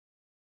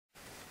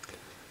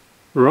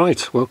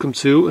Right, welcome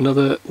to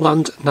another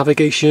land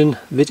navigation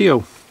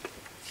video.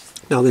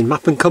 Now then,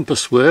 map and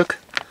compass work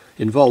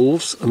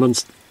involves,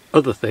 amongst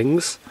other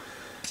things,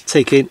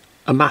 taking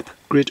a map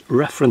grid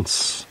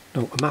reference.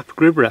 Now, a map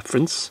grid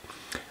reference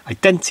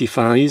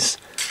identifies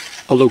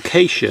a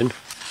location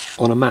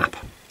on a map.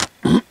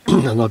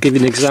 And I'll give you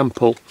an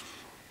example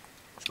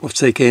of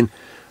taking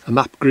a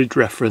map grid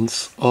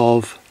reference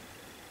of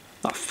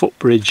that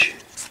footbridge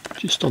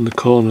just on the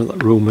corner of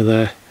that Roma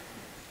there.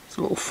 There's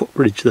a little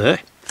footbridge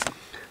there.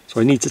 So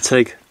I need to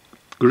take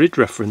grid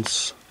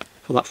reference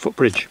for that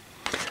footbridge.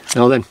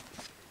 Now then,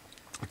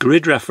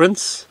 grid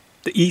reference,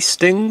 the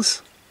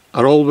eastings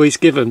are always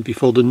given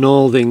before the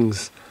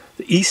northings.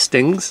 The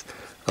eastings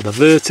are the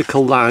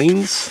vertical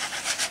lines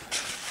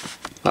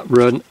that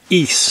run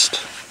east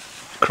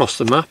across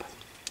the map,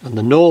 and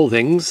the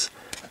northings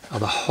are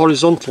the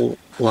horizontal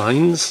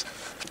lines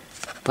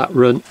that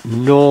run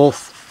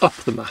north up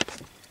the map.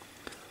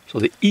 So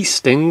the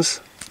eastings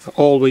are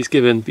always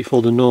given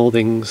before the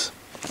northings.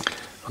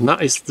 And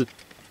that is the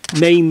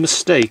main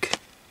mistake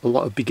a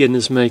lot of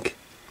beginners make.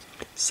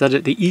 Set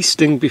at the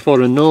easting before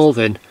a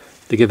northing,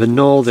 they give a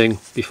northing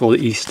before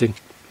the easting.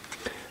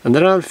 And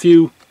there are a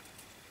few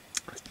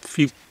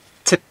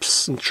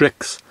tips and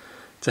tricks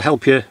to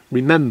help you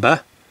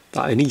remember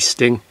that an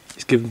easting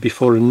is given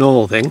before a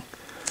northing.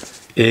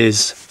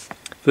 Is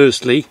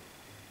firstly,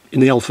 in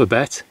the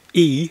alphabet,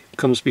 E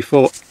comes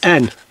before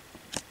N.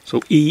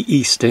 So E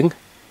easting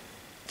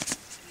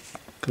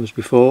comes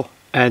before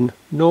N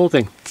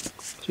northing.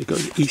 So you've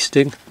got your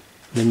easting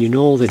and then your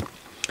northing.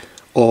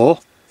 Or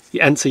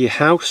you enter your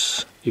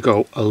house, you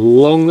go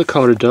along the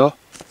corridor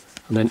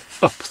and then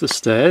up the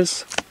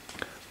stairs.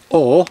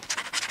 Or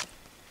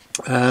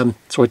to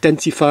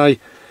identify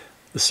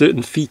a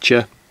certain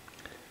feature,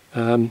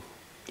 you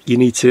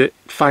need to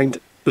find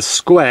the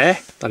square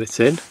that it's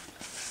in,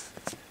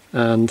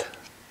 and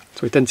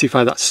to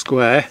identify that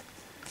square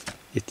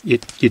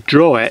you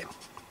draw it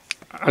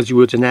as you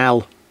would an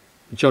L.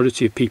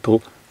 Majority of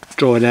people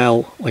draw an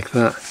L like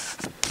that,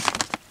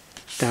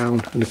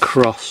 down and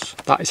across.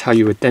 That is how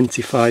you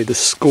identify the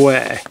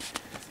square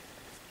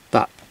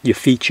that your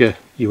feature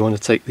you want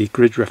to take the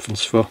grid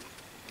reference for.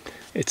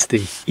 It's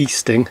the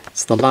easting,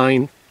 it's the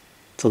line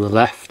to the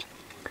left,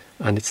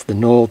 and it's the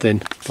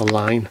northing, the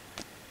line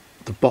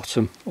at the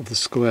bottom of the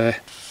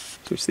square.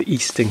 So it's the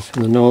easting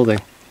and the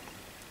northing.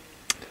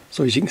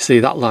 So as you can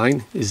see, that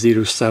line is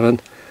 07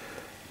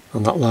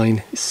 and that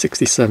line is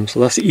 67.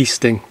 So that's the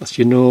easting, that's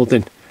your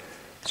northing.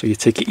 So you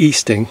take your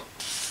easting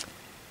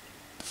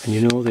and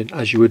your northing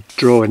as you would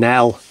draw an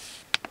L.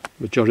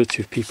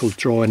 Majority of people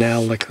draw an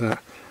L like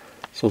that.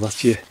 So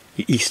that's your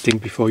easting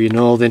before your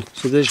northing.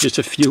 So there's just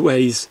a few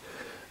ways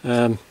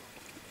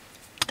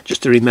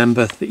just to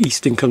remember the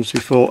easting comes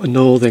before a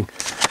northing.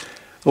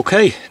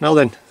 Okay, now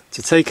then,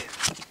 to take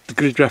the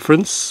grid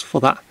reference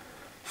for that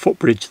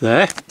footbridge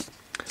there,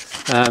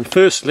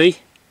 firstly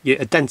you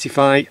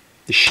identify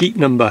the sheet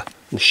number,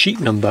 and the sheet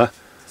number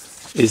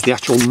is the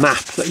actual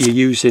map that you're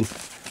using,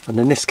 and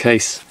in this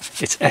case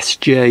it's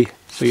SJ.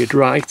 So you'd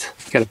write,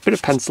 get a bit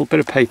of pencil, bit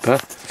of paper,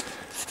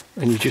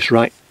 and you just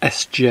write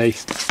SJ.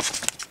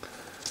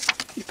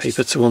 Your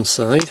paper to one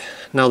side.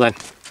 Now then,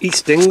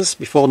 eastings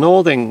before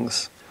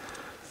northings.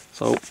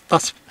 So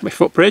that's my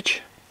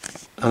footbridge,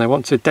 and I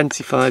want to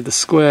identify the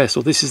square.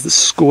 So this is the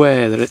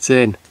square that it's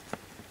in.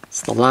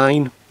 It's the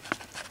line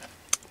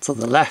to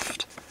the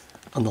left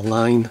and the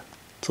line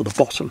to the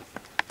bottom.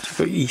 So you've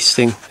got your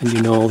easting and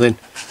your northing.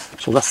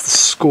 So that's the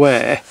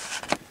square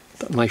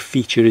that my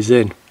feature is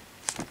in.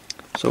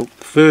 So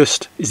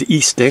first is the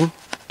easting,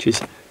 which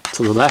is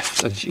to the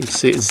left, and as you can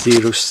see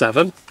it's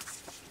 07.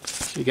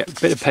 So you get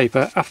a bit of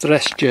paper, after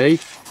SJ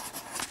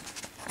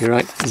you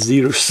write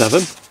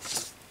 07,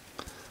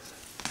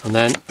 and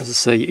then as I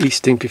say, your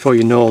easting before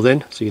your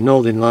northing, so your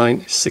northing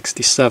line is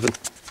 67.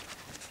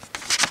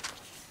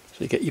 So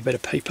you get your bit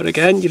of paper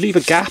again, you leave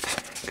a gap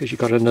because you've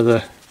got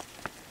another,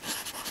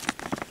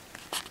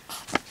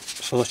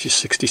 so that's your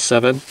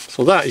 67.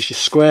 So that is your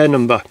square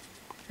number.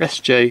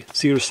 SJ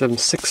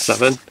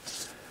 0767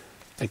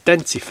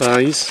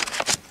 identifies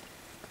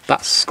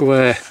that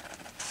square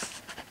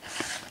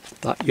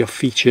that your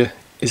feature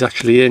is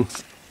actually in.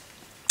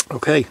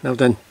 Okay, now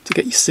then, to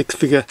get your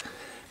 6-figure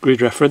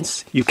grid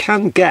reference, you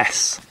can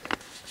guess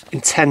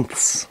in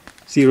tenths,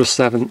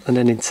 07, and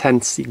then in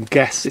tenths you can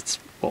guess it's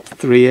what,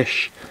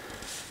 3ish,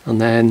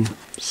 and then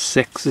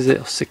 6, is it,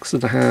 or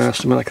 6.5,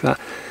 something like that.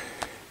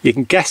 You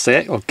can guess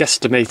it or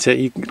guesstimate it.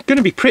 You're going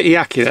to be pretty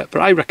accurate,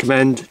 but I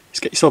recommend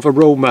just get yourself a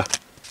Roma.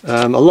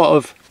 A lot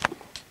of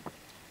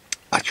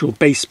actual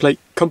base plate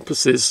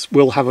compasses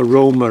will have a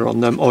Roma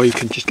on them, or you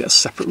can just get a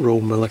separate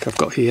Roma like I've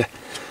got here.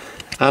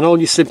 And all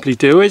you simply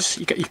do is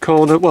you get your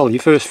corner. Well, you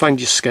first find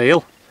your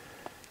scale,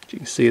 as you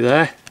can see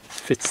there,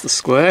 fits the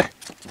square.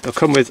 They'll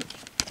come with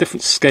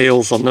different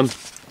scales on them,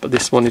 but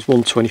this one is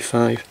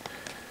 125,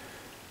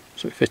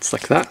 so it fits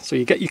like that. So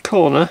you get your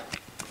corner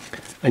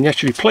and you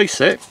actually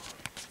place it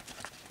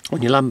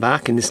on your land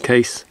back. In this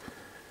case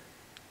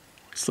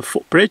it's the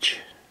footbridge.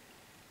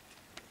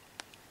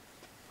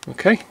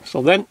 Okay,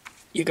 so then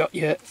you got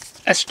your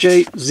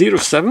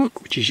SJ07,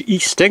 which is your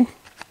easting,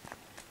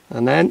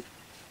 and then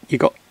you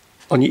got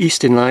on your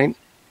easting line,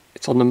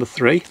 it's on number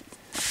 3,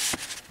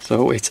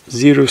 so it's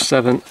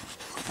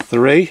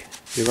 073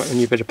 you got on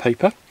your bit of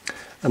paper,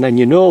 and then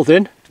your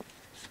northing,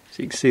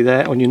 so you can see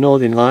there on your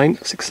northing line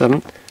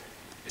 67,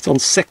 it's on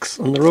 6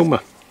 on the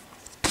Roma.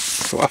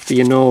 So after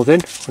your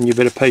northing on your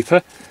bit of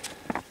paper,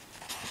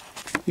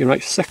 you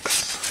write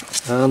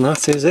 6, and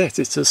that is it.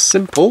 It's as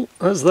simple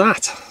as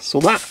that.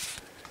 So that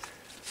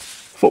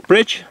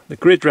footbridge, the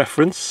grid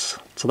reference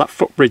to that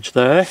footbridge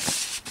there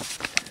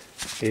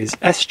is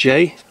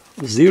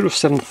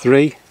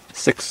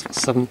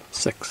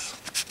SJ073676,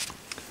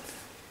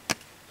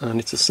 and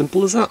it's as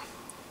simple as that.